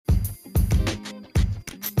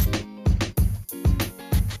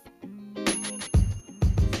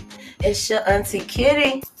It's your Auntie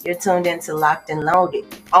Kitty. You're tuned into Locked and Loaded,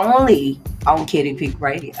 only on Kitty Peak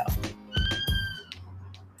Radio.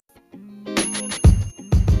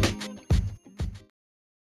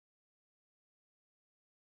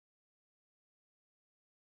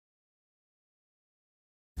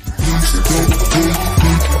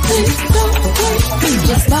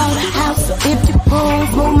 Just bought a house, so if you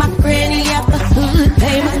move, move my granny out the hood,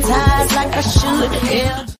 pay my tithes like I should,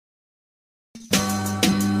 yeah.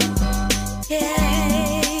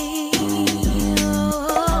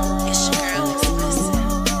 It's your girl exclusive.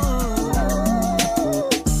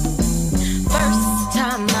 First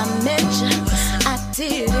time I met you, I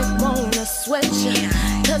didn't wanna sweat you,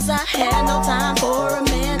 cause I had no time for a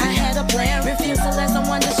man. I had a plan, refused to let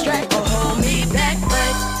someone distract or hold me back,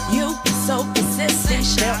 but you so persistent,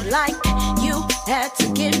 felt like you had to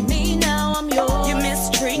get me, now I'm yours. You're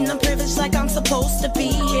mistreating the privilege like I'm supposed to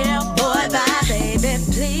be here. Boy, bye, baby,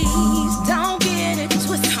 please don't get it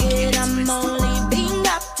twisted. I'm only being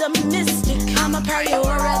optimistic. I'm a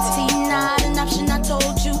priority, not an option. I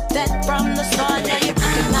told you that from the start. Now you're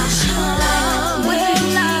pretty much love. Will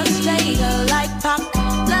love stay like Pac?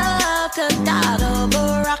 Love could out of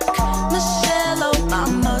Barack, Michelle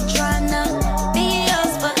Obama, tryna be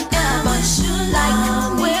yours forever. Like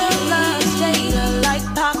will love stay like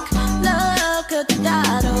Pac? Love could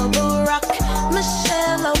out of Barack,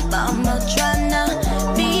 Michelle Obama, tryna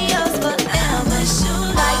be yours forever.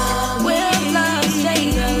 Like will love stay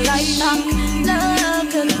like Pac? Love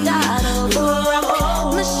could out of Barack,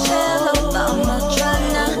 Michelle Obama,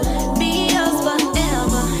 tryna be yours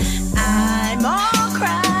forever. I'm all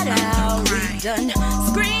cried out, redone,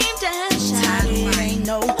 screamed and shouted. Ain't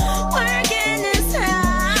no work in this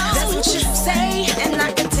house. That's what you say, and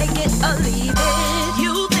I can take it or leave it.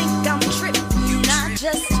 You think I'm tripping, I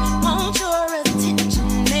just want your attention.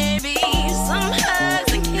 Maybe some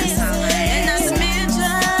hugs and kisses, and I smidge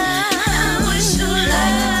you. I wish you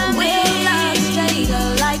love. Will love stay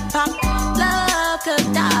like Pac? Love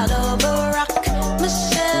could out of Barack,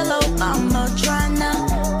 Michelle Obama, tryna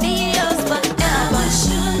be yours forever.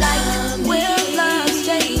 Like will love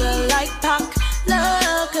stay like Pac?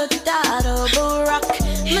 Love could out of Barack,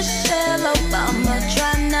 Michelle Obama,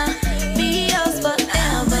 tryna be yours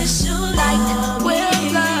forever. Like will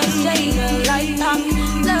love stay like Pac?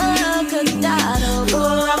 Love could out of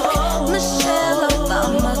Barack, Michelle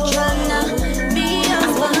Obama, tryna be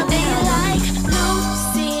yours forever. Like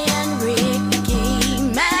Lucy and Ricky,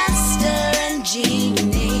 Master and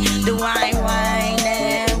Jeannie, Dwayne, Wayne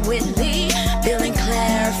and Whitley, Bill and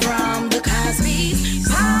Claire from the Cosbys,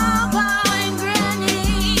 Papa and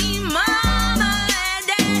Granny, Mama and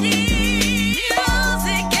Daddy,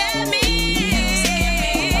 music and me.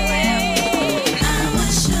 I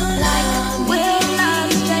wish you like will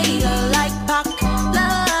love stay like Pac?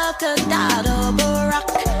 Love could out of Barack,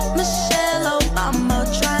 Michelle Obama,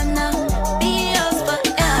 tryna be yours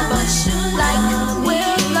forever. Like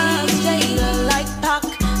will love stay like Pac?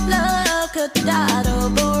 Love could out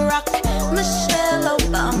of Barack, Michelle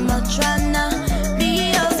Obama, tryna be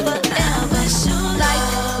yours forever. Like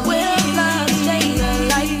will love stay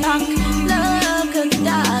like Pac? Love could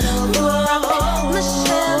out of Barack,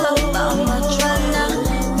 Michelle Obama, tryna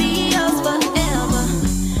be yours forever.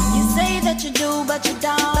 You say that you do, but you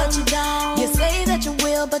don't. You say that you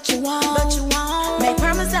will, but you won't. Make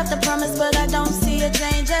promise after promise, but I don't see a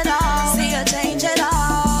change at all.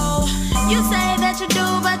 You say that you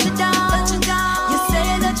do, but you don't. You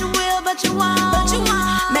say that you will, but you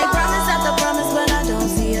won't. Make promise after promise, but I don't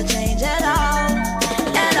see a change at all.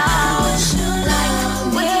 Like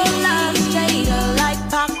will love stay like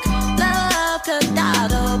Pac? Love could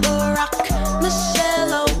out of Barack,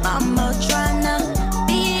 Michelle Obama, tryna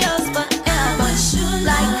be yours forever.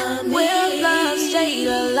 Like will love stay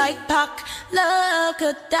like Pac? Love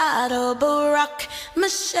could out of Barack,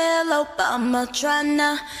 Michelle Obama,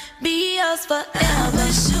 tryna be yours forever.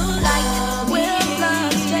 Like will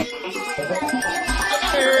love stay.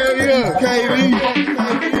 Hell yeah, KB.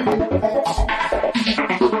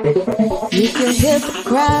 You can hear the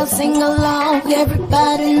crowd sing along.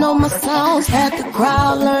 Everybody know my songs. Had the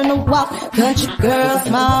crowd learn to walk. Country girl,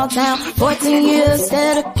 small town. 14 years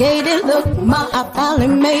dedicated. Look, ma, I finally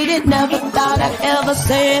made it. Never thought I'd ever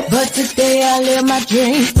say it, but today I live my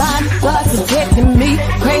dreams. Bodyguard protecting me.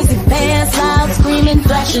 Crazy fans loud screaming,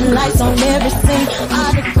 flashing lights on every scene.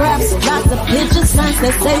 Autographs, lots of pictures, signs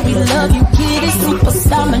that say we love you, kitty.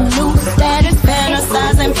 Superstar, my new status,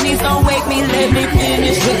 fantasizing. Please don't wake me, let me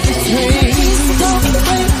finish with this dream. Don't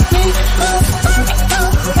wake me up.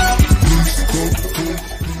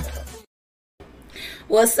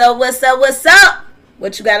 What's up?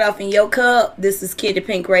 What you got off in your cup? This is Kitty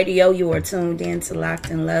Pink Radio. You are tuned in to Locked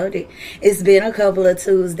and Loaded. It's been a couple of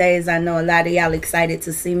Tuesdays. I know a lot of y'all excited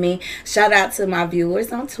to see me. Shout out to my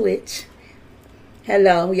viewers on Twitch.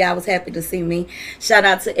 Hello, y'all was happy to see me. Shout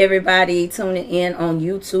out to everybody tuning in on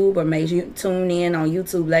YouTube, or may you tune in on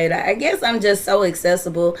YouTube later. I guess I'm just so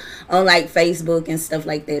accessible on like Facebook and stuff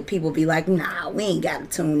like that. People be like, nah, we ain't got to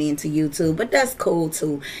tune in to YouTube, but that's cool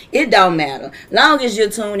too. It don't matter. Long as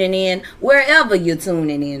you're tuning in wherever you're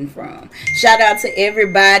tuning in from. Shout out to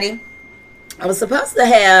everybody. I was supposed to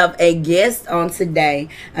have a guest on today.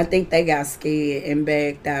 I think they got scared and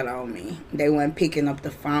backed out on me. They weren't picking up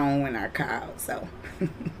the phone when I called, so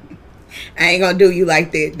I ain't gonna do you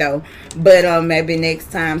like that though. But maybe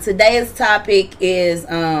next time. Today's topic is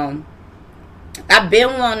I've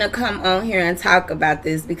been wanting to come on here and talk about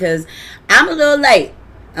this because I'm a little late.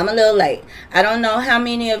 I don't know how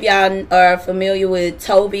many of y'all are familiar with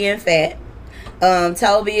Toby and Fat.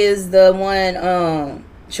 Toby is the one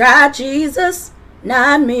try Jesus,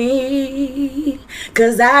 not me,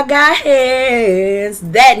 'cause I got hands.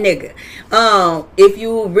 That nigga. If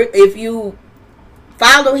you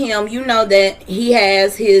follow him, you know that he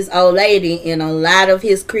has his old lady in a lot of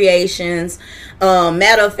his creations.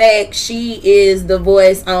 Matter of fact, she is the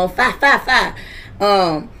voice on 555.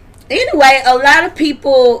 Anyway, a lot of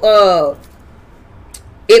people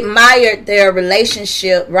admired their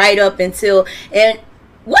relationship right up until, and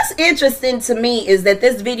what's interesting to me is that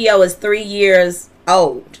this video is 3 years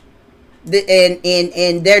old,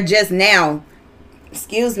 and they're just now,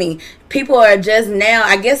 people are just now,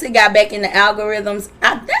 I guess it got back in the algorithms.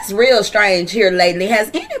 That's real strange here lately.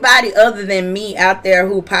 Has anybody other than me out there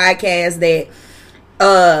who podcast that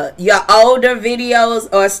your older videos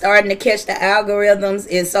are starting to catch the algorithms,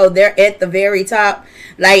 and so they're at the very top?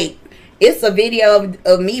 Like, it's a video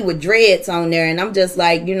of me with dreads on there, and I'm just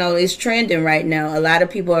like, it's trending right now. A lot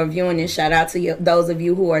of people are viewing it. Shout out to those of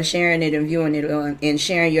you who are sharing it and viewing it and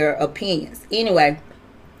sharing your opinions. Anyway,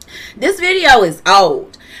 this video is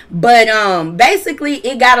old, but basically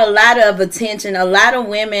it got a lot of attention. A lot of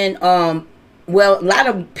women, a lot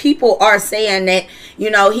of people are saying that,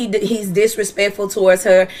 he's disrespectful towards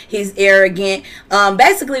her. He's arrogant.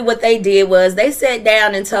 Basically what they did was they sat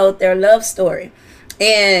down and told their love story.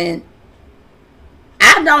 And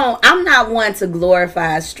I'm not one to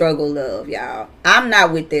glorify struggle love, y'all. I'm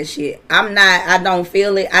not with that shit. I don't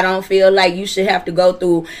feel it. I don't feel like you should have to go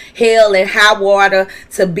through hell and high water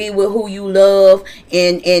to be with who you love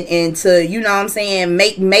and to,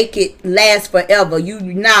 make it last forever.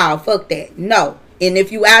 Fuck that. No. And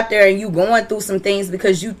if you out there and you going through some things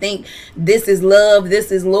because you think this is love,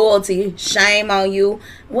 this is loyalty, shame on you.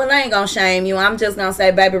 Well, I ain't gonna shame you. I'm just gonna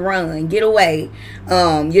say, baby, run, get away.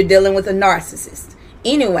 You're dealing with a narcissist.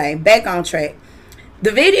 Anyway, back on track. The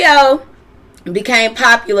video became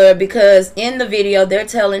popular because in the video they're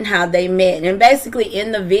telling how they met. And basically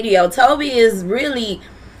in the video, Toby is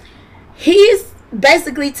he's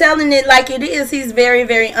basically telling it like it is. He's very,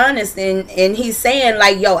 very honest, and he's saying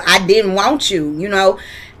like, yo, I didn't want you,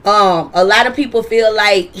 a lot of people feel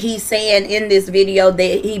like he's saying in this video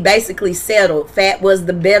that he basically settled. Fat was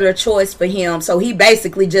the better choice for him, so he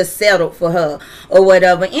basically just settled for her or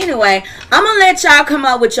whatever. Anyway, I'm gonna let y'all come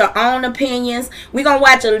up with your own opinions. We're gonna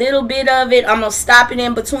watch a little bit of it. I'm gonna stop it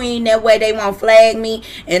in between, that way they won't flag me,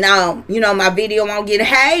 and my video won't get,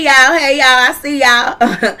 hey y'all, I see y'all.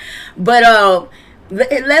 But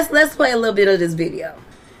let's play a little bit of this video.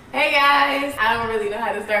 Hey guys, I don't really know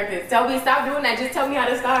how to start this. Toby, stop doing that. Just tell me how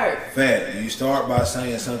to start. Fat, you start by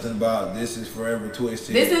saying something about this is forever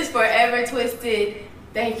twisted. This is forever twisted.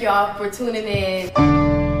 Thank y'all for tuning in.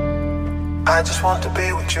 I just want to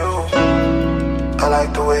be with you. I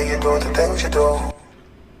like the way you do the things you do.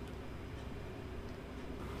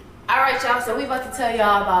 Alright y'all, so we about to tell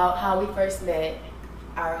y'all about how we first met.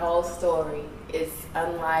 Our whole story is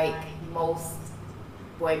unlike most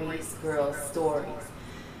boy meets girl stories.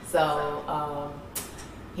 So,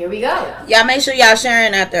 here we go. Y'all make sure y'all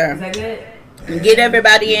sharing out there. Is that good? And get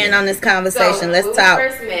everybody in on this conversation. So, let's when talk. we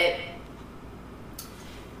first met,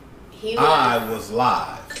 I was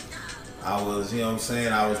live. I was,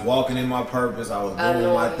 I was walking in my purpose. I was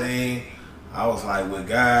doing my thing. I was like with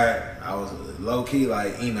God. I was low key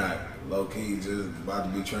like Enoch. Low key just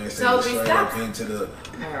about to be transcended straight up into the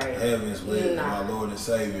heavens with my Lord and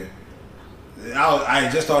Savior. I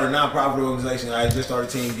just started a non-profit organization. I just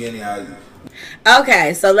started Team Guinea.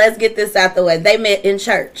 Okay, so let's get this out the way. They met in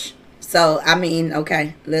church. So, I mean,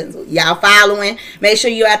 okay, y'all following. Make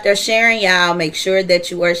sure you out there sharing, y'all. Make sure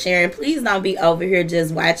that you are sharing. Please don't be over here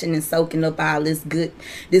just watching and soaking up all this good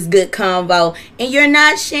convo. And you're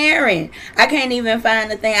not sharing. I can't even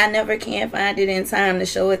find the thing. I never can find it in time to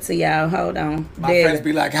show it to y'all. Hold on. My friends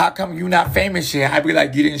be like, how come you not famous yet? I be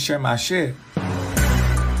like, you didn't share my shit.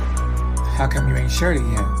 How come you ain't shared it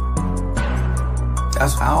yet?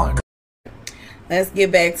 That's how. Let's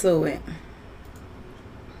get back to it.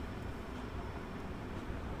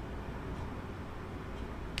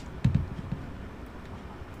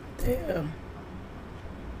 Yeah.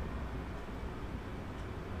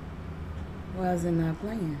 Why is it not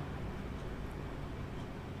playing?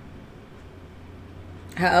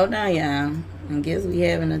 Hold on, y'all. I guess we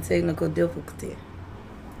having a technical difficulty.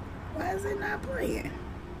 Why is it not playing?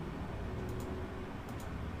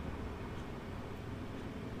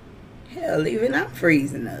 Hell, even I'm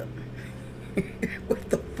freezing up. What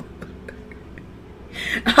the fuck?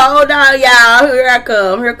 Hold on, y'all. Here I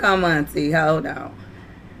come. Here come Auntie. Hold on.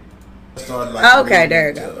 Started like okay, there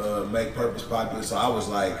you go. To make Purpose popular, so I was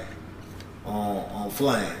like on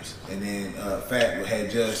Flames, and then Fat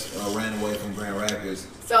had just ran away from Grand Rapids.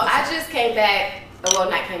 So I just came back. Well,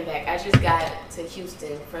 not came back. I just got to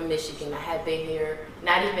Houston from Michigan. I had been here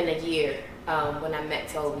not even a year when I met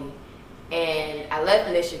Toby, and I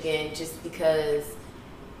left Michigan just because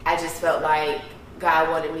I just felt like God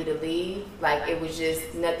wanted me to leave. Like, it was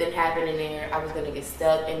just nothing happening there. I was gonna get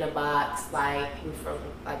stuck in the box. Like,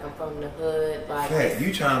 I'm from the hood. Like, hey,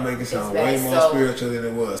 you trying to make it sound way more spiritual than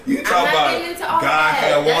it was. You talk I'm not about getting into all God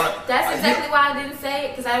that. That's exactly why I didn't say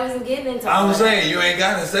it, because I wasn't getting into all that. I'm saying you ain't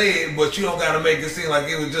gotta say it, but you don't gotta make it seem like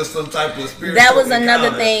it was just some type of spiritual. That was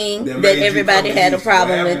another thing that everybody had a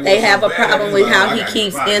problem with. They have a problem with how he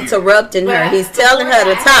keeps interrupting her. He's telling her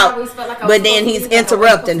to talk, but then he's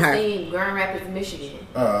interrupting her. Grand Rapids, Michigan.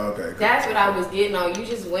 Oh, okay. That's what I was getting on. You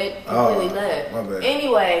just went completely left. My bad.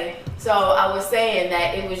 Anyway, so I was saying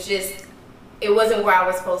that it wasn't where I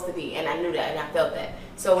was supposed to be, and I knew that, and I felt that.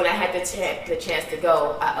 So when I had the chance to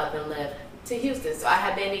go, I up and left to Houston. So I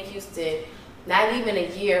had been in Houston not even a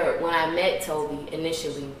year when I met Toby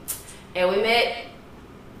initially, and we met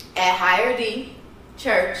at Higher D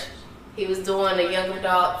Church. He was doing a young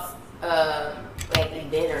adults like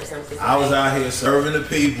event or something. I was out here serving the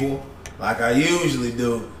people like I usually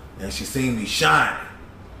do, and she seen me shining.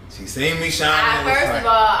 First of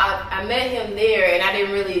all, I met him there, and I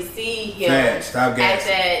didn't really see him stop at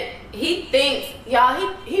that. He thinks,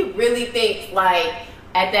 y'all, he really thinks, like,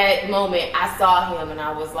 at that moment, I saw him, and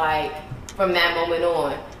I was like, from that moment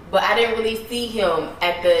on. But I didn't really see him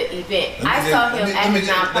at the event. I saw him at the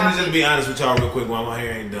nonprofit. Let me just be honest with y'all real quick while my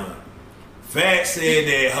hair ain't done. Fat said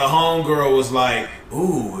that her homegirl was like,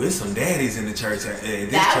 ooh, there's some daddies in the church.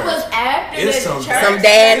 That was after the church. Some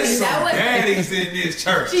daddies. Some daddies in this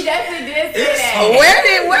church. She definitely did say that.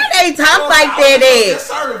 Where they talk like that at?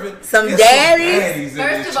 Some daddies.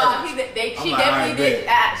 First of all, she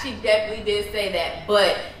definitely did say that,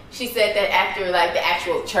 but she said that after like the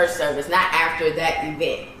actual church service, not after that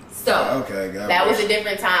event. So that was a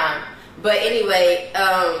different time. But anyway,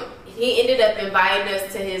 he ended up inviting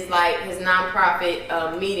us to his nonprofit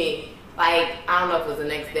meeting. Like, I don't know if it was the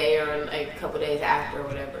next day or like a couple days after or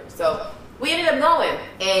whatever. So we ended up going,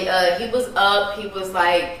 and he was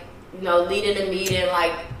like, leading the meeting,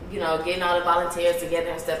 like, getting all the volunteers together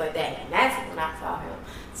and stuff like that. And that's when I saw him.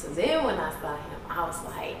 So then when I saw him, I was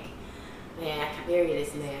like, man, I can marry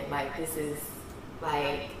this man. Like, this is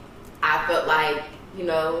like, I felt like,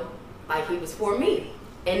 like he was for me.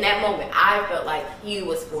 In that moment, I felt like he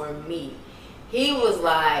was for me. He was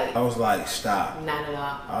like... I was like, stop. Not at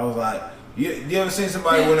all. I was like... You ever seen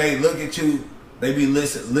somebody when they look at you, they be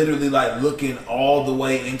literally like looking all the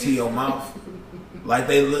way into your mouth? Like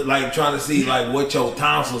they look like trying to see like what your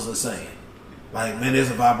tonsils are saying. Like, man,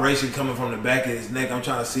 there's a vibration coming from the back of his neck. I'm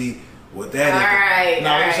trying to see what that is. Alright.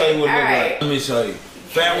 Let me show you what it looks like. Let me show you.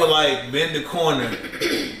 Fat would like bend the corner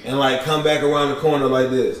and like come back around the corner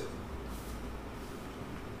like this.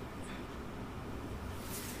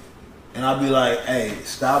 And I'll be like, hey,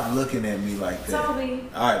 stop looking at me like that. Toby.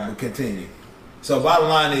 Alright, but continue. So bottom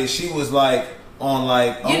line is she was like on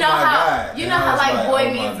like, oh my God. You know how like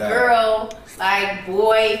boy meets girl, like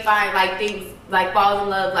boy find like things, like falls in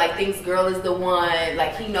love, like thinks girl is the one,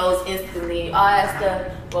 like he knows instantly, all that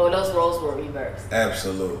stuff. Well, those roles were reversed.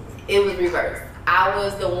 Absolutely. It was reversed. I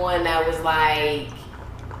was the one that was like,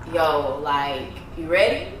 yo, like, you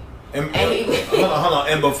ready? And hold on.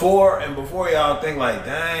 And before y'all think like,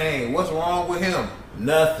 dang, what's wrong with him?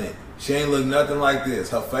 Nothing. She ain't look nothing like this.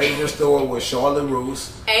 Her favorite store was Charlotte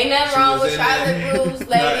Russe. Ain't nothing wrong with Charlotte Russe,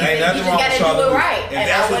 ladies. Ain't nothing you just wrong gotta with Charlotte do it Russe. right. If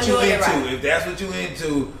that's what you into, if that's what you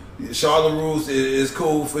into, Charlotte Russe is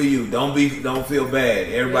cool for you. Don't feel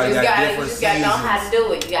bad. Everybody got different You just seasons. gotta know how to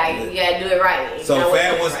do it. You gotta do it right. So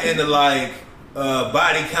Fat was into like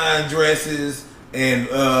bodycon dresses and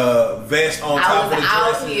vest on top of the dresses. I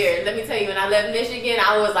was out here. Let me tell you, when I left Michigan,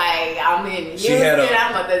 I was like, I'm in Houston.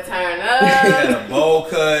 I'm about to turn up. She had a bowl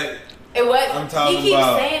cut. It was. I'm talking he keeps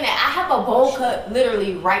about saying that. I have a bowl cut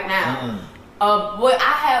literally right now. What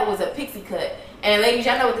I had was a pixie cut. And ladies,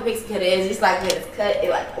 y'all know what the pixie cut is. It's like when it's cut, it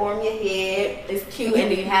like form your head. It's cute,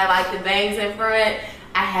 and then you have like the bangs in front.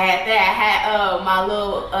 I had that. I had my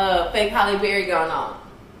little fake Holly Berry going on.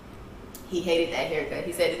 He hated that haircut.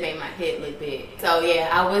 He said it made my head look big. So yeah,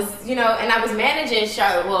 I was, and I was managing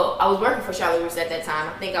Charlotte. Well, I was working for Charlotte Russe at that time.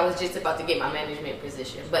 I think I was just about to get my management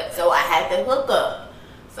position. But so I had the hookup.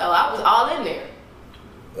 So I was all in there.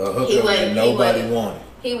 A hookup that nobody wanted.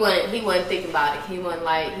 He wasn't thinking about it. He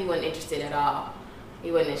wasn't interested at all.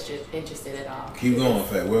 He wasn't interested at all. Keep going,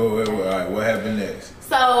 Fat. All right, what happened next?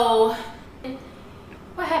 So,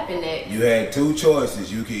 what happened next? You had two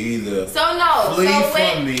choices. You could either flee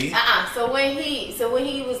from me. So when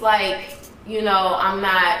he was like, I'm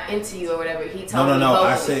not into you or whatever, he told me. No.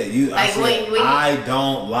 I said you. Like, I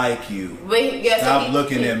don't like you. Stop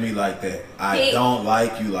looking at me like that. I don't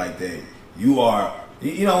like you like that. You are.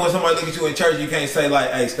 When somebody look at you in church, you can't say like,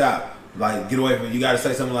 "Hey, stop!" Like, get away from me. You got to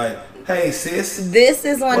say something like, "Hey, sis." This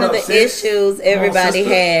is one of the issues everybody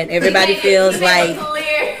had. Everybody feels like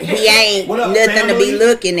he ain't nothing to be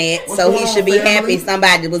looking at, so he should be happy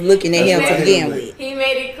somebody was looking at him to begin with. He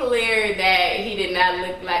made it clear that he did not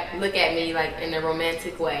look at me like in a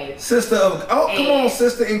romantic way. Sister of come on,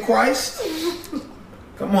 sister in Christ.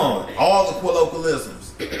 Come on, all the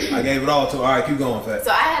colloquialisms. I gave it all to her. All right, keep going, Fat. So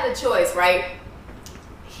I had a choice, right?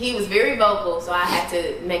 He was very vocal, so I had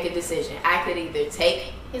to make a decision. I could either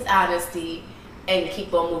take his honesty and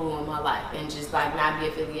keep on moving with my life and just like not be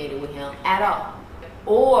affiliated with him at all.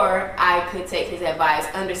 Or I could take his advice,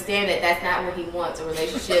 understand that that's not what he wants. A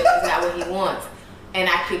relationship is not what he wants. And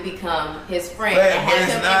I could become his friend and have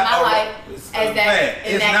him in my life as that.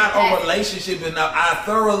 It's not a relationship enough. I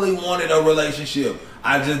thoroughly wanted a relationship.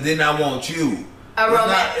 I just did not want you.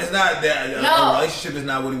 It's not that a relationship is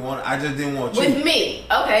not what he wanted. I just didn't want you. With me.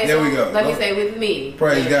 Okay. There we go. Let me say with me.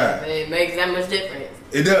 Praise God. It makes that much difference.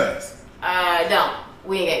 It does. Don't.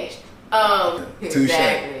 We engaged.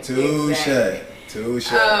 Touche.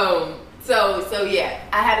 So yeah,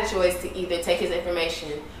 I had a choice to either take his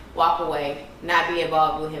information, walk away, not be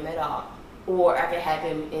involved with him at all, or I could have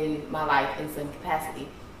him in my life in some capacity.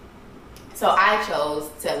 So I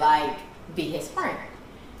chose to be his friend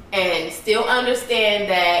and still understand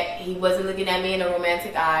that he wasn't looking at me in a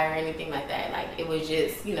romantic eye or anything like that. Like, it was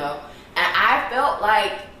just, and I felt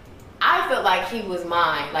like he was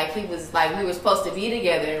mine. Like, he was like, we were supposed to be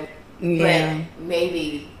together. Yeah. But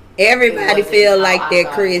maybe everybody feel like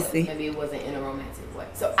that, Chrissy. Maybe it wasn't in a romantic way.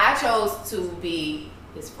 So I chose to be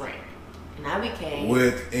his friend. And I became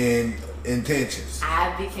with intentions.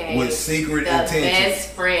 I became with secret the intentions. Best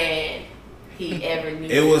friend he ever knew.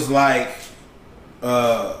 It was like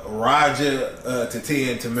Roger to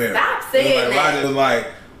Tia and Tamara. Stop saying that. Roger was like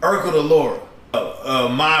Urkel to Laura,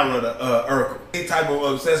 Myra to Urkel. Any type of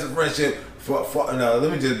obsessive friendship. No,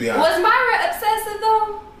 let me just be honest. Was Myra obsessive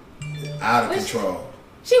though? Out of control.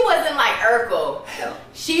 She wasn't like Urkel. Hell.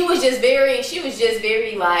 She was just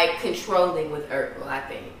very like controlling with Urkel, I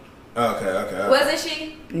think. Okay. Wasn't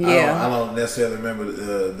she? Yeah. I don't necessarily remember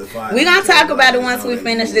the final. We're gonna talk about it once we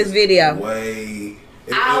finish this video.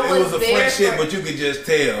 It was a friendship, but you could just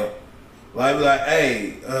tell. Like,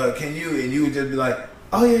 hey, can you? And you would just be like,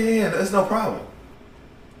 oh yeah, that's no problem.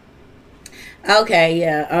 Okay,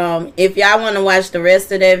 yeah. If y'all want to watch the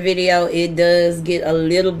rest of that video, it does get a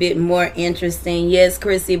little bit more interesting. Yes,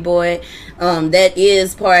 Chrissy boy, that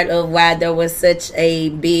is part of why there was such a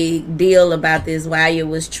big deal about this, why it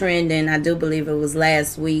was trending. I do believe it was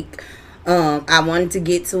last week. I wanted to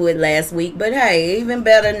get to it last week, but hey, even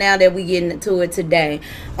better now that we getting to it today.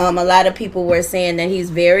 A lot of people were saying that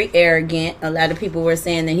he's very arrogant. A lot of people were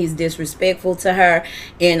saying that he's disrespectful to her,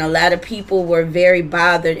 and a lot of people were very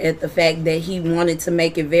bothered at the fact that he wanted to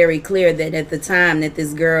make it very clear that at the time that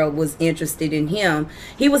this girl was interested in him,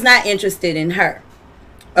 he was not interested in her.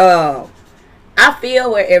 I feel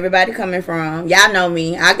where everybody coming from. Y'all know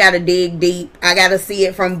me. I gotta dig deep. I gotta see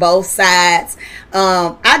it from both sides.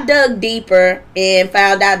 I dug deeper and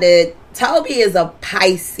found out that Toby is a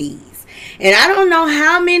Pisces. And I don't know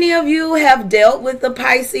how many of you have dealt with the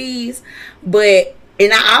Pisces,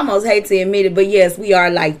 and I almost hate to admit it, but yes, we are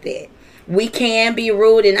like that. we can be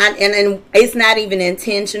rude, and it's not even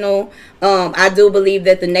intentional. I do believe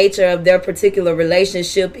that the nature of their particular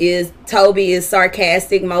relationship is Toby is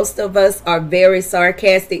sarcastic. Most of us are very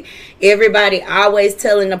sarcastic. Everybody always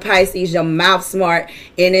telling the Pisces your mouth smart,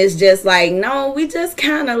 and it's just like, no, we just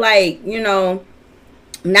kind of like, you know,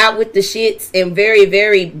 not with the shits, and very,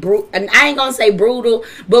 very and I ain't gonna say brutal,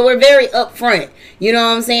 but we're very upfront. You know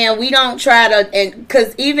what I'm saying? We don't try to, and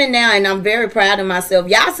because even now, and I'm very proud of myself,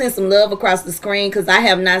 y'all send some love across the screen, because I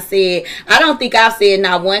have not said, I don't think I've said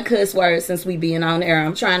not one cuss word since we being on air.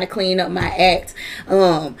 I'm trying to clean up my act.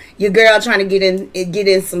 Your girl trying to get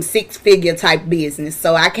in some 6-figure type business,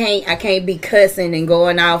 so I can't be cussing and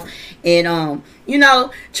going off and you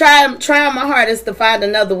know, trying my hardest to find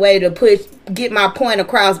another way to get my point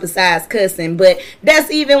across besides cussing. But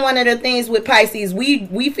that's even one of the things with Pisces.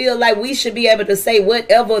 We feel like we should be able to say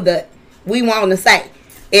whatever we want to say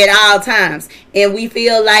at all times, and we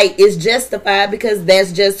feel like it's justified because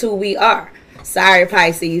that's just who we are. Sorry,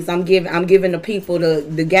 Pisces, I'm giving the people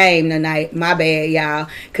the game tonight. My bad, y'all,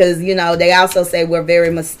 because you know they also say we're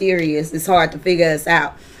very mysterious. It's hard to figure us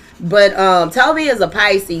out. But Toby is a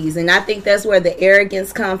Pisces, and I think that's where the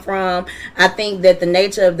arrogance come from. I think that the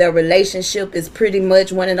nature of their relationship is pretty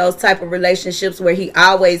much one of those type of relationships where he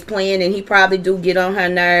always playing, and he probably do get on her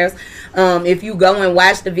nerves. If you go and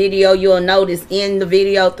watch the video, you'll notice in the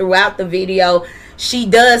video, throughout the video, she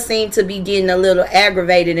does seem to be getting a little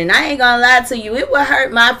aggravated. And I ain't gonna lie to you, it would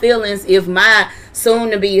hurt my feelings if my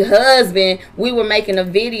soon-to-be husband, we were making a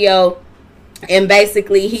video and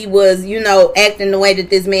basically he was, you know, acting the way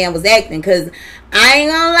that this man was acting. Because I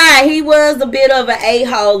ain't gonna lie, he was a bit of an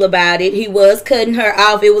a-hole about it. He was cutting her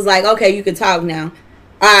off. It was like, okay, you can talk now.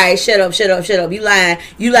 Alright, shut up. You lying.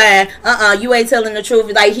 You ain't telling the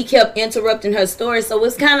truth. Like, he kept interrupting her story. So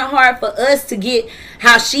it's kind of hard for us to get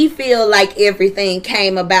how she feel like everything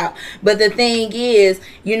came about. But the thing is,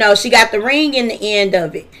 you know, she got the ring in the end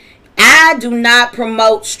of it. I do not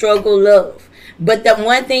promote struggle love. But the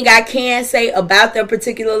one thing I can say about their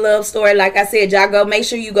particular love story, like I said, y'all go, make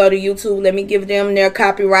sure you go to YouTube. Let me give them their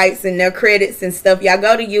copyrights and their credits and stuff. Y'all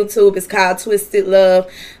go to YouTube. It's called Twisted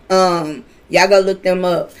Love. Y'all go look them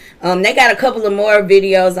up. They got a couple of more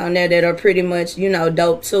videos on there that are pretty much, you know,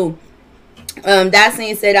 dope too.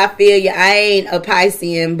 Dacian said, I feel you. I ain't a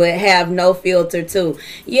Piscean, but have no filter too.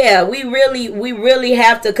 Yeah, we really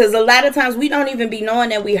have to, because a lot of times we don't even be knowing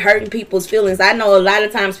that we hurting people's feelings. I know a lot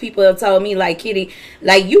of times people have told me, like, Kitty,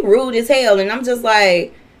 like, you rude as hell. And I'm just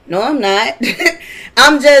like, no, I'm not.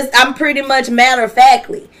 I'm pretty much matter of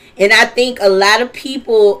factly. And I think a lot of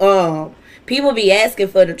people be asking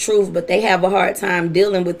for the truth, but they have a hard time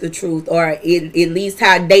dealing with the truth, or at least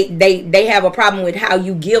how they have a problem with how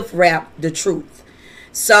you gift wrap the truth.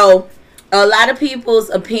 So a lot of people's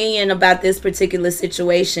opinion about this particular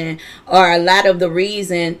situation are a lot of the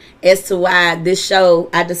reason as to why this show,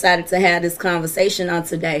 I decided to have this conversation on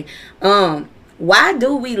today. Why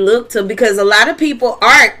do we look to, because a lot of people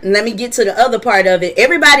aren't, let me get to the other part of it.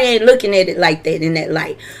 Everybody ain't looking at it like that, in that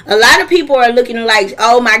light. A lot of people are looking like,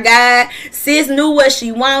 oh my God, sis knew what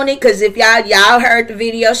she wanted. Because if y'all heard the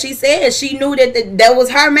video, she said she knew that was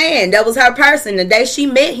her man. That was her person. The day she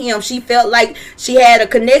met him, she felt like she had a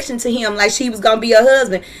connection to him, like she was going to be her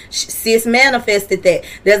husband. Sis manifested that.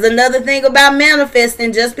 There's another thing about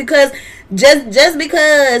manifesting. Just because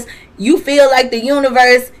you feel like the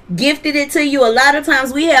universe gifted it to you, a lot of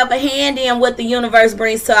times we have a hand in what the universe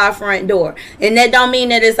brings to our front door. And that don't mean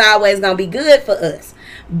that it's always going to be good for us.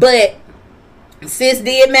 But sis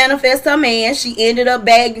did manifest her man. She ended up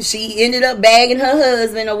bagging her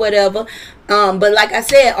husband or whatever. But like I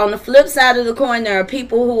said, on the flip side of the coin, there are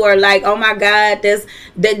people who are like, oh my God,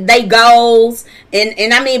 they goals.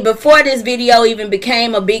 And I mean, before this video even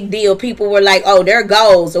became a big deal, people were like, oh, they're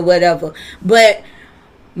goals or whatever. But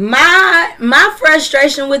my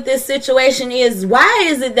frustration with this situation is, why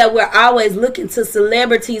is it that we're always looking to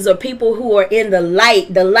celebrities or people who are in the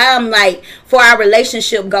limelight for our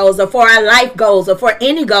relationship goals, or for our life goals, or for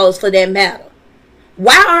any goals for that matter?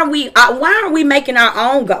 Why aren't we making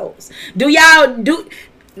our own goals?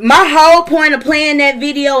 My whole point of playing that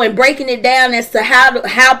video and breaking it down as to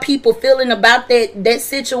how people feeling about that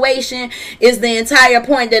situation is the entire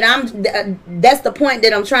point that's the point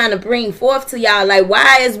that I'm trying to bring forth to y'all. Like,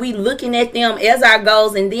 why is we looking at them as our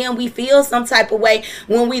goals, and then we feel some type of way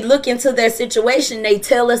when we look into their situation? They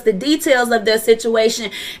tell us the details of their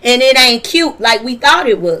situation, and it ain't cute like we thought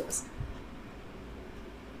it was.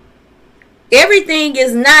 Everything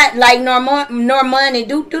is not like Normani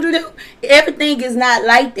do. Everything is not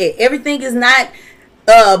like that. Everything is not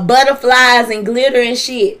butterflies and glitter and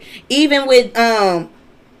shit. Even with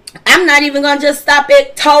I'm not even gonna just stop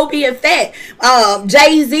at Toby and Fat.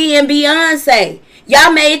 Jay-Z and Beyonce.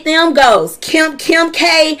 Y'all made them goals. Kim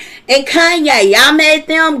K and Kanye. Y'all made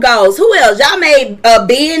them goals. Who else? Y'all made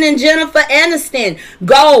Ben and Jennifer Aniston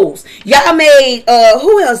goals. Y'all made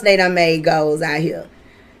who else they done made goals out here?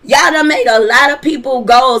 Y'all done made a lot of people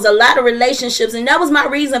goals, a lot of relationships, and that was my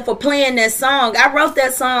reason for playing that song. I wrote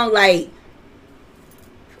that song like,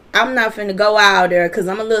 I'm not finna go out there because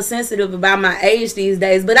I'm a little sensitive about my age these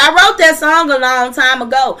days. But I wrote that song a long time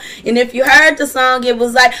ago. And if you heard the song, it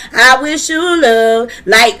was like, I wish you love,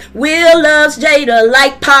 like Will loves Jada,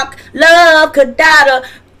 like Pac love Kadada,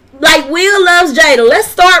 like Will loves Jada. Let's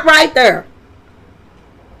start right there.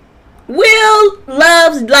 Will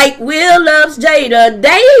loves Jada.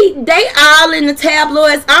 They all in the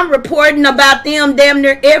tabloids. I'm reporting about them damn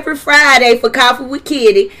near every Friday for Coffee with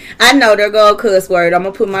Kitty. I know they're going to cuss word. I'm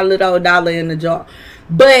going to put my little old dollar in the jar.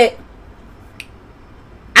 But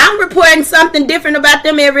I'm reporting something different about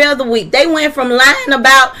them every other week. They went from lying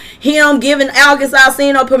about him giving August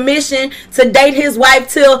Alsina permission to date his wife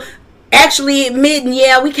till actually admitting,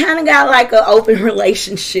 yeah, we kind of got like an open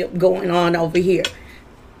relationship going on over here.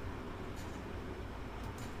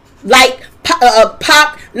 Like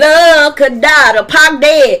Pac love Kadada. Pac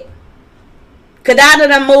dead. Kadada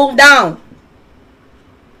done moved on.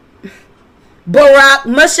 Barack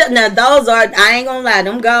Michelle. Now those are, I ain't gonna lie,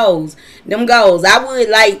 them goals. I would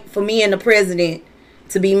like for me and the president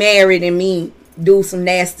to be married and me do some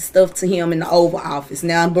nasty stuff to him in the Oval Office.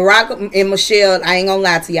 Now Barack and Michelle, I ain't gonna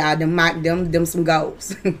lie to y'all, them some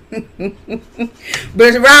goals.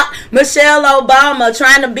 Barack, Michelle Obama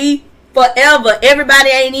trying to be forever. Everybody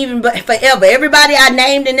ain't even but forever. Everybody I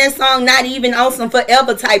named in that song not even on some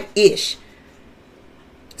forever type ish.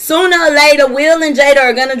 Sooner or later, Will and Jada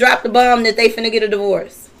are gonna drop the bomb that they finna get a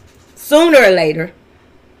divorce. Sooner or later.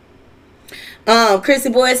 Chrissy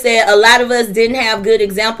Boy said a lot of us didn't have good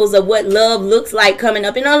examples of what love looks like coming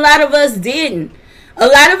up, and a lot of us didn't. A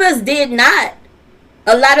lot of us did not.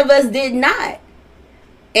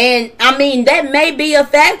 And I mean, that may be a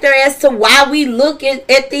factor as to why we look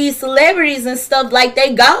at these celebrities and stuff like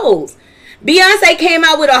they goals. Beyonce came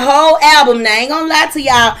out with a whole album. Now, I ain't gonna lie to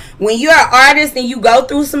y'all. When you're an artist and you go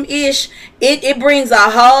through some ish, it brings a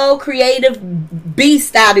whole creative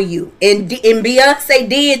beast out of you. And Beyonce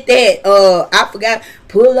did that. I forgot.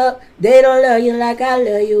 Pull up. They don't love you like I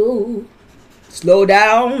love you. Slow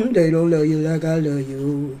down, they don't love you like I love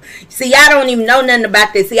you. See, y'all don't even know nothing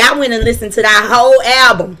about this. See, I went and listened to that whole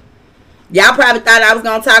album. Y'all probably thought I was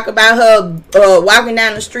going to talk about her walking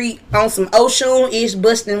down the street on some Oshun-ish,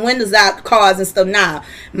 busting windows out the cars and stuff. Nah,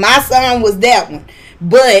 my song was that one.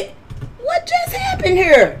 But what just happened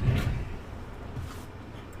here?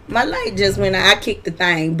 My light just went out. I kicked the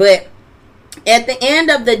thing. But at the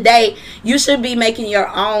end of the day, you should be making your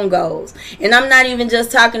own goals. And I'm not even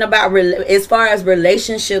just talking about as far as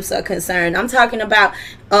relationships are concerned. I'm talking about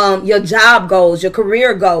your job goals, your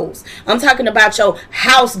career goals. I'm talking about your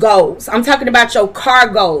house goals. I'm talking about your car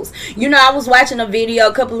goals. You know, I was watching a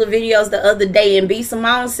couple of videos the other day, and B.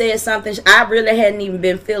 Simone said something. I really hadn't even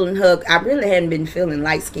been feeling her. I really hadn't been feeling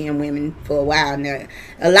light-skinned women for a while now.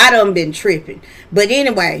 A lot of them been tripping. But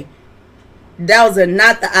anyway, those are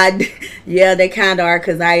not the idea. Yeah, they kind of are,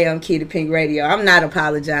 because I am Kitty Pink Radio. I'm not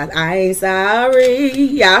apologizing. I ain't sorry.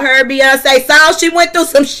 Y'all heard Beyonce song. She went through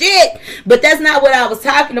some shit. But that's not what I was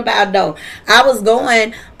talking about, though. I was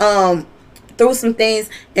going through some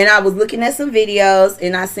things, and I was looking at some videos,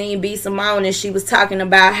 and I seen B. Simone, and she was talking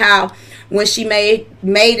about how when she made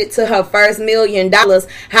it to her first $1 million,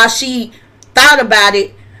 how she thought about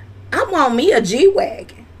it. I want me a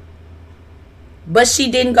G-Wagon. But she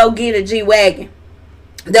didn't go get a G-Wagon.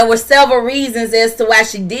 There were several reasons as to why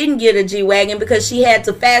she didn't get a G-Wagon, because she had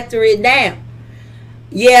to factor it down.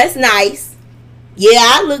 Yeah, it's nice. Yeah,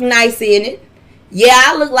 I look nice in it. Yeah,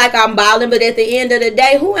 I look like I'm balling, but at the end of the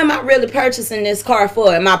day, who am I really purchasing this car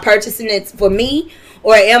for? Am I purchasing it for me,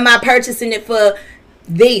 or am I purchasing it for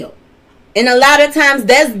them? And a lot of times,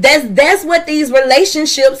 that's what these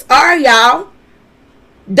relationships are, y'all.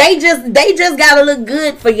 They just gotta look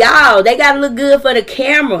good for y'all. They gotta look good for the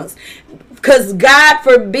cameras. Cause God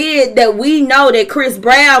forbid that we know that Chris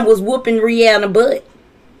Brown was whooping Rihanna butt.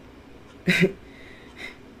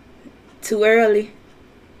 Too early.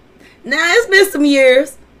 Nah, it's been some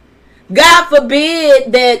years. God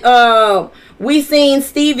forbid that we seen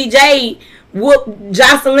Stevie J whoop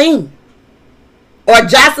Jocelyn. Or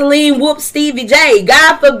Jocelyn whoop Stevie J.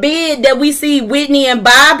 God forbid that we see Whitney and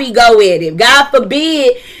Bobby go at it. God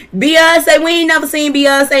forbid Beyonce. We ain't never seen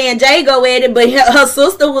Beyonce and Jay go at it, but her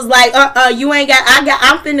sister was like, you ain't got.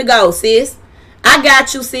 I'm finna go, sis. I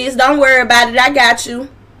got you, sis. Don't worry about it. I got you.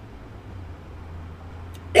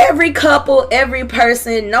 Every couple, every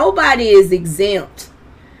person, nobody is exempt.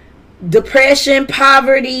 Depression,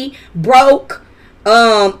 poverty, broke,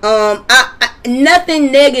 nothing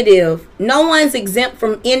negative. No one's exempt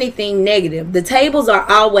from anything negative. The tables are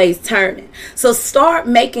always turning. So start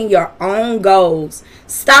making your own goals.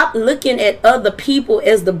 Stop looking at other people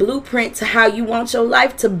as the blueprint to how you want your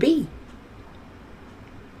life to be.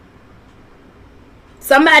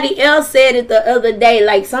 Somebody else said it the other day,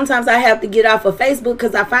 like sometimes I have to get off of Facebook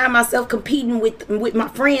because I find myself competing with my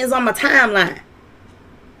friends on my timeline.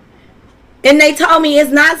 And they told me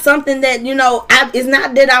it's not something that, it's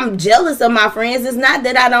not that I'm jealous of my friends. It's not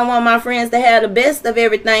that I don't want my friends to have the best of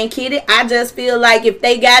everything, kitty. I just feel like if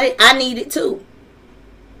they got it, I need it too.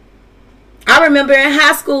 I remember in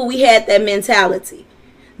high school we had that mentality.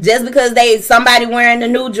 Just because somebody wearing the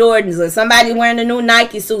new Jordans or somebody wearing the new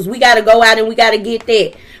Nike suits, we got to go out and we got to get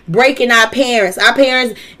that. Breaking our parents. Our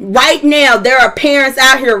parents, right now, there are parents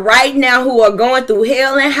out here right now who are going through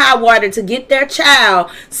hell and high water to get their child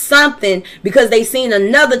something because they seen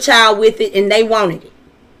another child with it and they wanted it.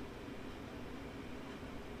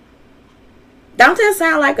 Don't that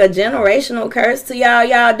sound like a generational curse to y'all?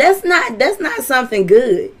 Y'all, that's not something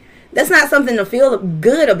good. That's not something to feel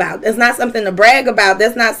good about. That's not something to brag about.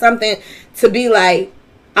 That's not something to be like,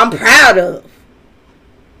 I'm proud of.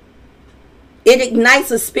 It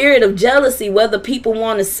ignites a spirit of jealousy, whether people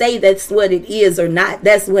want to say that's what it is or not.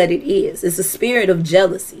 That's what it is. It's a spirit of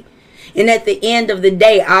jealousy. And at the end of the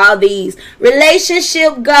day, all these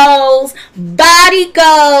relationship goals, body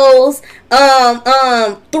goals,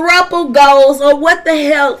 throuple goals, or what the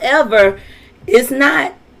hell ever, it's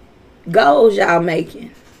not goals y'all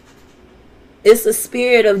making. It's a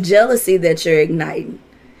spirit of jealousy that you're igniting.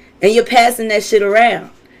 And you're passing that shit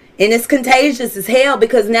around. And it's contagious as hell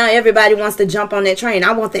because now everybody wants to jump on that train.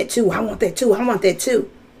 I want that too. I want that too. I want that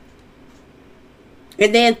too.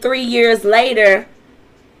 And then 3 years later,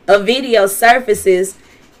 a video surfaces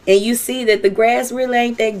and you see that the grass really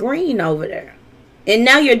ain't that green over there. And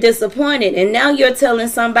now you're disappointed. And now you're telling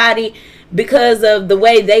somebody because of the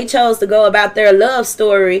way they chose to go about their love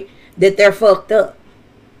story that they're fucked up.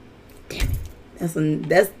 Damn it.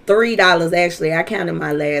 That's $3 actually. I counted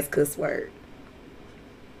my last cuss word.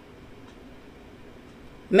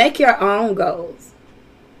 Make your own goals.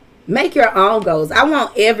 Make your own goals. I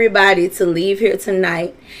want everybody to leave here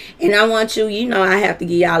tonight. And I want you, I have to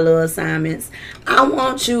give y'all little assignments. I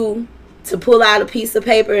want you to pull out a piece of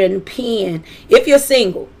paper and a pen. If you're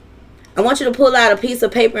single, I want you to pull out a piece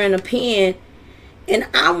of paper and a pen. And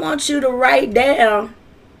I want you to write down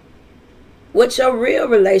what your real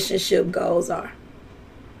relationship goals are.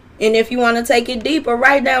 And if you want to take it deeper,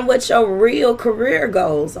 write down what your real career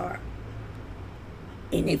goals are.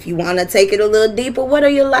 And if you want to take it a little deeper, what are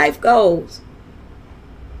your life goals?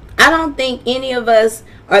 I don't think any of us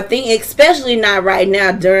are thinking, especially not right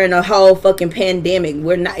now during a whole fucking pandemic.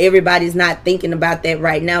 Everybody's not thinking about that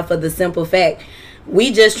right now for the simple fact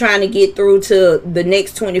we just trying to get through to the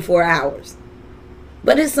next 24 hours.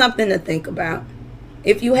 But it's something to think about.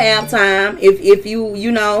 If you have time, if you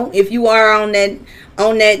are on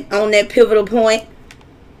that pivotal point,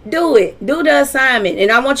 do it. Do the assignment.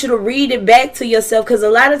 And I want you to read it back to yourself, because a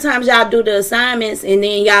lot of times y'all do the assignments and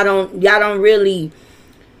then y'all don't really,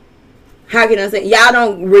 how can I say, y'all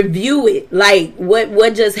don't review it. Like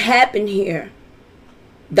what just happened here.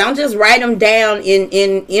 Don't just write them down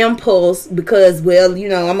in impulse because, I'm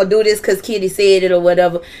gonna do this because Kitty said it or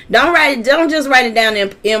whatever. Don't just write it down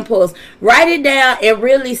in impulse. Write it down and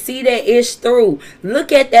really see that ish through.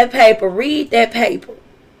 Look at that paper. Read that paper.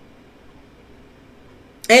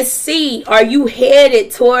 And see, are you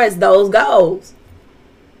headed towards those goals?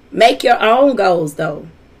 Make your own goals, though.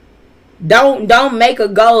 Don't make a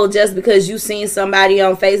goal just because you seen somebody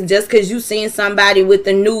on Facebook, just because you seen somebody with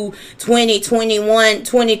the new 2021,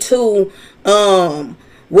 22,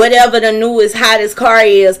 whatever the newest, hottest car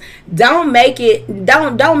is. Don't make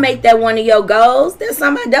that one of your goals.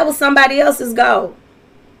 That was somebody else's goal.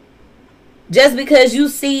 Just because you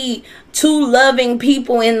see two loving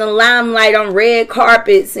people in the limelight on red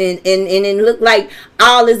carpets and it looked like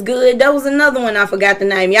all is good. That was another one I forgot the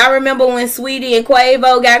name. Y'all remember when Sweetie and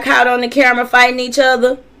Quavo got caught on the camera fighting each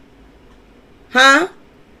other? Huh?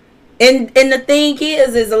 And the thing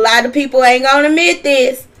is a lot of people ain't gonna admit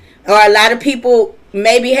this. Or a lot of people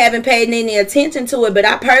maybe haven't paid any attention to it, but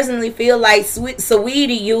I personally feel like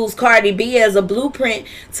Sweetie used Cardi B as a blueprint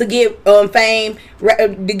to get fame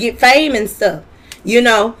and stuff.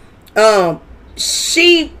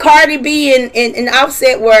 Cardi B and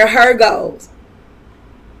Offset were her goals.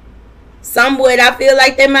 Somewhat, I feel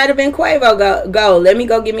like that might have been Quavo go. Let me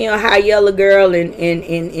go get me a high yellow girl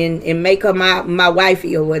and make her my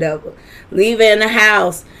wifey or whatever. Leave her in the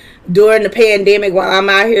house during the pandemic while I'm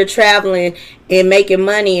out here traveling and making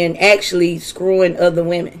money and actually screwing other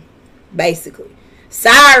women. Basically.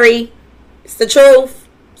 Sorry. It's the truth.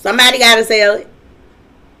 Somebody gotta sell it.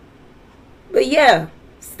 But yeah.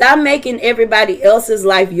 Stop making everybody else's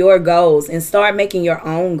life your goals and start making your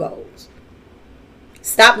own goals.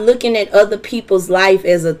 Stop looking at other people's life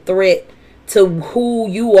as a threat to who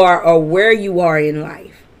you are or where you are in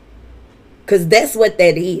life. Because that's what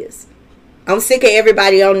that is. I'm sick of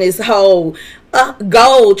everybody on this whole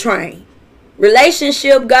goal train.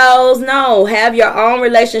 Relationship goals, no. Have your own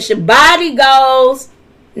relationship. Body goals,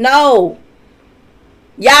 no.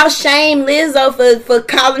 Y'all shame Lizzo for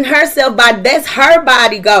calling herself body. That's her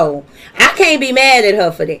body goal. I can't be mad at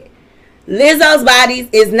her for that. Lizzo's body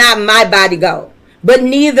is not my body goal. But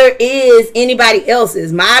neither is anybody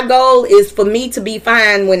else's. My goal is for me to be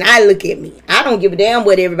fine when I look at me. I don't give a damn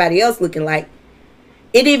what everybody else looking like.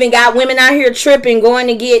 It even got women out here tripping, going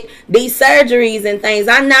to get these surgeries and things.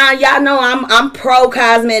 Y'all know I'm pro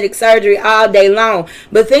cosmetic surgery all day long.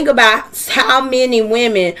 But think about how many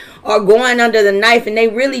women are going under the knife and they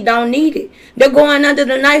really don't need it. They're going under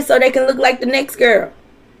the knife so they can look like the next girl.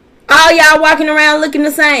 All y'all walking around looking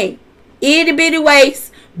the same. Itty bitty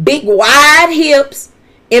waist, big wide hips,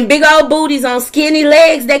 and big old booties on skinny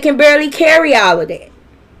legs that can barely carry all of that.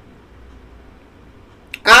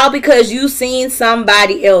 All because you seen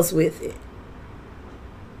somebody else with it.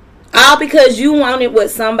 All because you wanted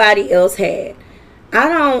what somebody else had. I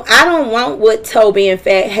don't want what Toby and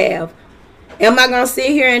Fat have. Am I going to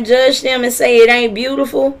sit here and judge them and say it ain't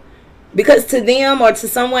beautiful? Because to them or to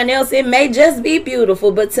someone else, it may just be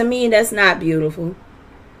beautiful. But to me, that's not beautiful.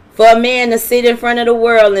 For a man to sit in front of the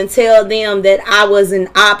world and tell them that I was an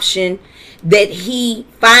option, that he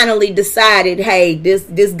finally decided, hey, this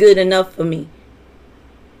good enough for me.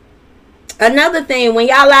 Another thing, when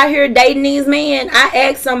y'all out here dating these men, I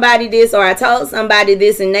asked somebody this or I told somebody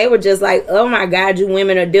this and they were just like, oh my God, you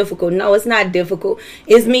women are difficult. No, it's not difficult.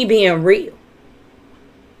 It's me being real.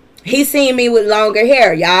 He seen me with longer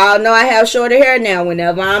hair. Y'all know I have shorter hair now.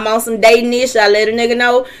 Whenever I'm on some dating ish, I let a nigga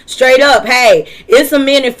know straight up, hey, it's a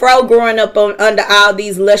mini fro growing up under all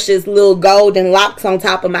these luscious little golden locks on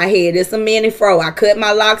top of my head. It's a mini fro. I cut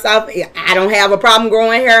my locks off. I don't have a problem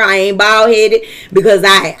growing hair. I ain't bald headed because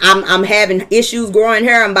I'm having issues growing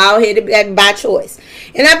hair. I'm bald headed by choice.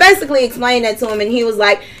 And I basically explained that to him, and he was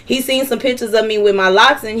like, he seen some pictures of me with my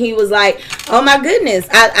locks, and he was like, oh my goodness,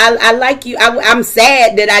 I like you. I'm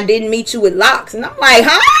sad that I didn't meet you with locks. And I'm like,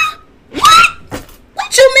 huh?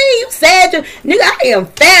 What you mean? You sad? Nigga, I am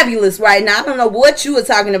fabulous right now. I don't know what you were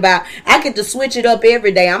talking about. I get to switch it up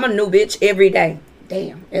every day. I'm a new bitch every day.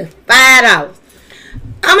 Damn, it's $5.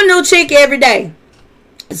 I'm a new chick every day.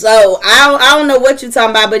 So I don't know what you're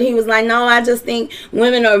talking about, but he was like, no, I just think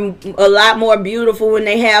women are a lot more beautiful when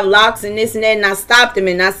they have locks and this and that. And I stopped him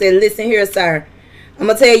and I said, listen here, sir, I'm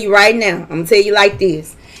gonna tell you right now. I'm gonna tell you like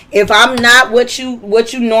this: if I'm not what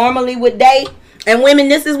you normally would date, and women,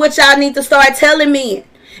 this is what y'all need to start telling me.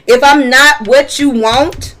 If I'm not what you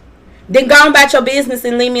want, then go about your business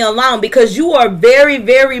and leave me alone, because you are very,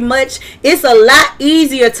 very much. It's a lot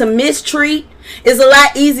easier to mistreat. It's a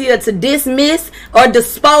lot easier to dismiss or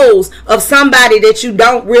dispose of somebody that you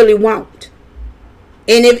don't really want.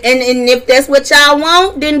 And if that's what y'all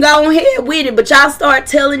want, then go ahead with it. But y'all start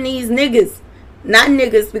telling these niggas, not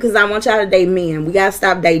niggas, because I want y'all to date men. We gotta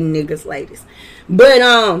stop dating niggas, ladies. But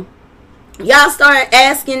y'all start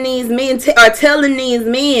asking these men or telling these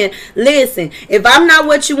men, listen, if I'm not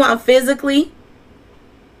what you want physically,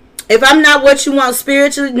 if I'm not what you want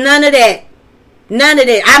spiritually, none of that. None of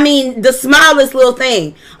that. I mean, the smallest little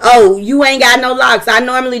thing. Oh, you ain't got no locks. I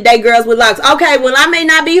normally date girls with locks. Okay, well, I may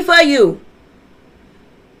not be for you.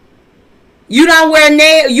 You don't wear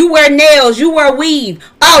nails. You wear nails. You wear weave.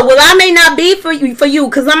 Oh, well, I may not be for you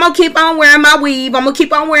because I'm going to keep on wearing my weave. I'm going to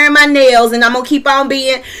keep on wearing my nails. And I'm going to keep on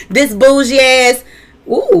being this bougie ass.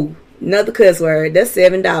 Ooh, another cuss word. That's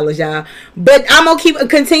 $7, y'all. But I'm going to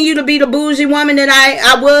continue to be the bougie woman that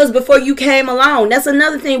I was before you came along. That's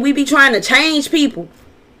another thing. We be trying to change people.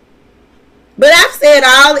 But I've said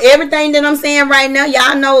everything that I'm saying right now.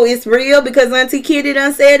 Y'all know it's real because Auntie Kitty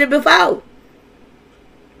done said it before.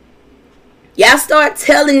 Y'all start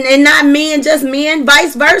telling, and not men, just men,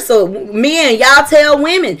 vice versa. Men, y'all tell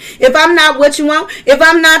women, if I'm not what you want, if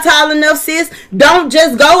I'm not tall enough, sis, don't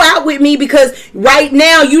just go out with me because right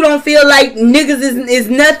now you don't feel like niggas is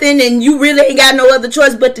nothing and you really ain't got no other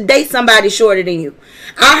choice but to date somebody shorter than you.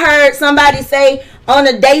 I heard somebody say, on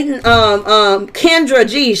a dating Kendra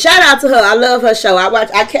G. Shout out to her. I love her show.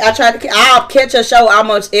 I'll catch her show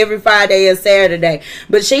almost every Friday and Saturday.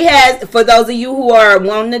 But she has, for those of you who are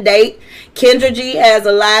wanting to date, Kendra G has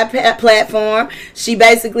a live platform. She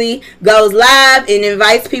basically goes live and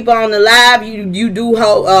invites people on the live. You do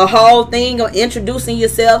a whole thing of introducing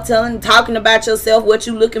yourself, talking about yourself, what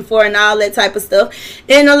you're looking for, and all that type of stuff.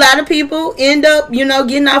 And a lot of people end up,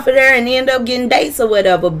 getting off of there and end up getting dates or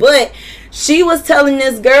whatever. But she was telling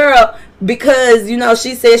this girl, because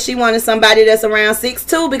she said she wanted somebody that's around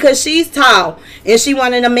 6'2", because she's tall, and she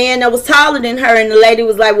wanted a man that was taller than her. And the lady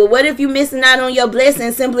was like, well, what if you missing out on your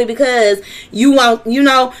blessing simply because you don't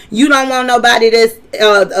want nobody that's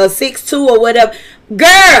a 6'2" or whatever?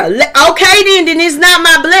 Girl, okay, then it's not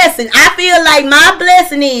my blessing. I feel like my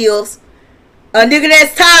blessing is a nigga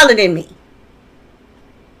that's taller than me.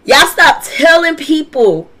 Y'all stop telling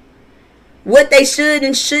people what they should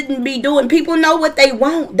and shouldn't be doing. People know what they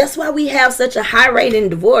want. That's why we have such a high rate in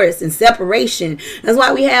divorce and separation. That's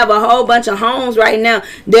why we have a whole bunch of homes right now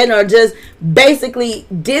that are just basically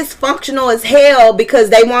dysfunctional as hell, because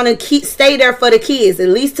they want to stay there for the kids, at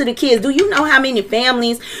least to the kids. Do you know how many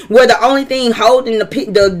families where the only thing holding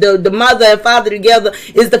the mother and father together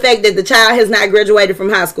is the fact that the child has not graduated from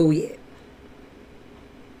high school yet?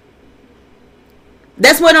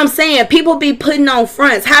 That's what I'm saying. People be putting on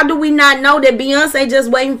fronts. How do we not know that Beyonce just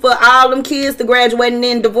waiting for all them kids to graduate and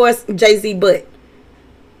then divorce Jay-Z butt?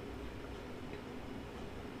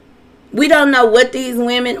 We don't know what these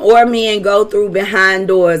women or men go through behind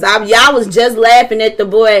doors. Y'all was just laughing at the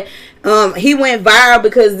boy. He went viral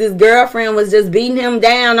because this girlfriend was just beating him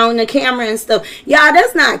down on the camera and stuff. Y'all,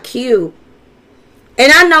 that's not cute.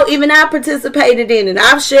 And I know even I participated in it.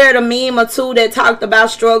 I've shared a meme or two that talked about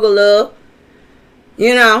struggle love.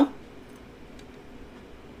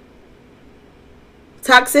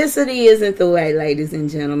 Toxicity isn't the way, ladies and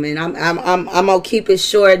gentlemen. I'm gonna keep it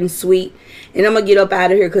short and sweet, and I'm gonna get up out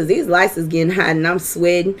of here because these lights is getting hot and I'm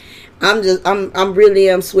sweating. I'm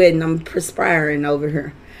sweating. I'm perspiring over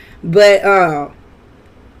here. But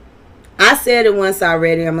I said it once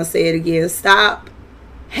already. I'm gonna say it again. Stop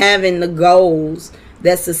having the goals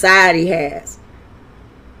that society has.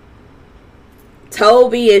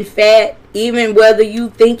 Toby and Fat, even whether you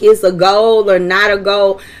think it's a goal or not a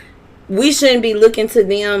goal, we shouldn't be looking to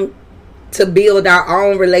them to build our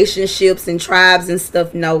own relationships and tribes and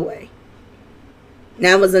stuff. No way.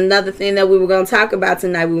 That was another thing that we were going to talk about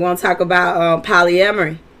tonight. We want to talk about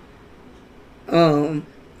polyamory. But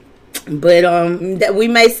that we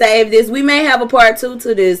may save this. We may have a part 2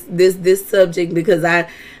 to this subject, because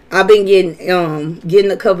I've been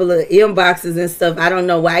getting a couple of inboxes and stuff. I don't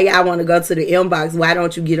know why y'all want to go to the inbox. Why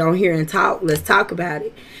don't you get on here and talk? Let's talk about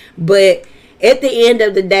it. But at the end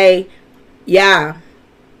of the day, y'all,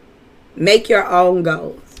 make your own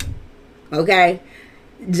goals. Okay?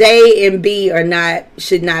 J and B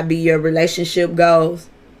should not be your relationship goals.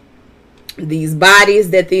 These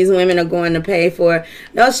bodies that these women are going to pay for,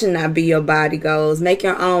 those should not be your body goals. Make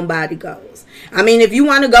your own body goals. I mean, if you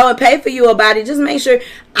want to go and pay for you a body, just make sure.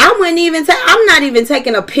 I'm not even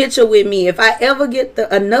taking a picture with me. If I ever get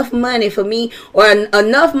enough money for me, or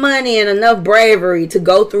enough money and enough bravery to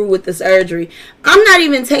go through with the surgery, I'm not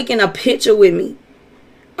even taking a picture with me.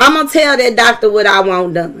 I'm going to tell that doctor what I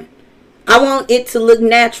want done. I want it to look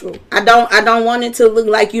natural. I don't want it to look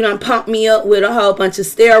like you done pump me up with a whole bunch of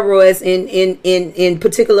steroids in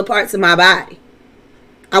particular parts of my body.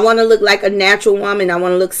 I want to look like a natural woman. I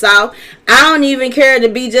want to look soft. I don't even care to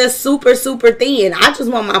be just super, super thin. I just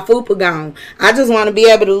want my fupa gone. I just want to be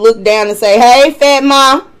able to look down and say, hey, fat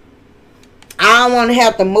mom. I don't want to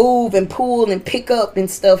have to move and pull and pick up and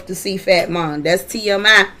stuff to see fat mom. That's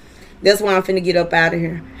TMI. That's why I'm finna get up out of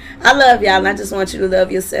here. I love y'all, and I just want you to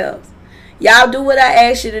love yourselves. Y'all do what I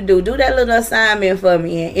asked you to do. Do that little assignment for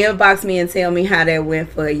me and inbox me and tell me how that went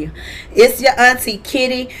for you. It's your Auntie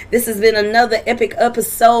Kitty. This has been another epic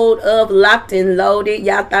episode of Locked and Loaded.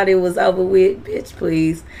 Y'all thought it was over with? Bitch,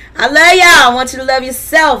 please. I love y'all. I want you to love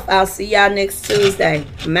yourself. I'll see y'all next Tuesday.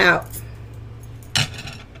 I'm out.